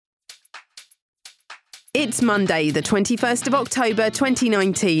It's Monday, the 21st of October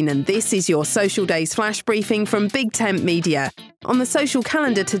 2019, and this is your Social Days flash briefing from Big Tent Media. On the social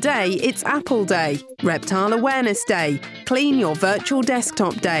calendar today, it's Apple Day, Reptile Awareness Day, Clean Your Virtual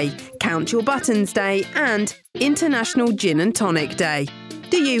Desktop Day, Count Your Buttons Day, and International Gin and Tonic Day.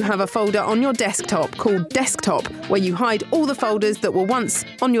 Do you have a folder on your desktop called Desktop, where you hide all the folders that were once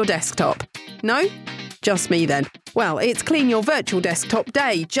on your desktop? No? Just me then. Well, it's Clean Your Virtual Desktop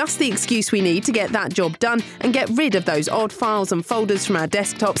Day, just the excuse we need to get that job done and get rid of those odd files and folders from our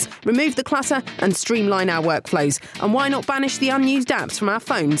desktops, remove the clutter and streamline our workflows. And why not banish the unused apps from our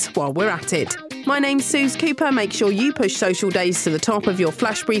phones while we're at it? My name's Suze Cooper. Make sure you push Social Days to the top of your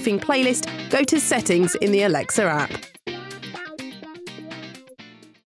flash briefing playlist. Go to Settings in the Alexa app.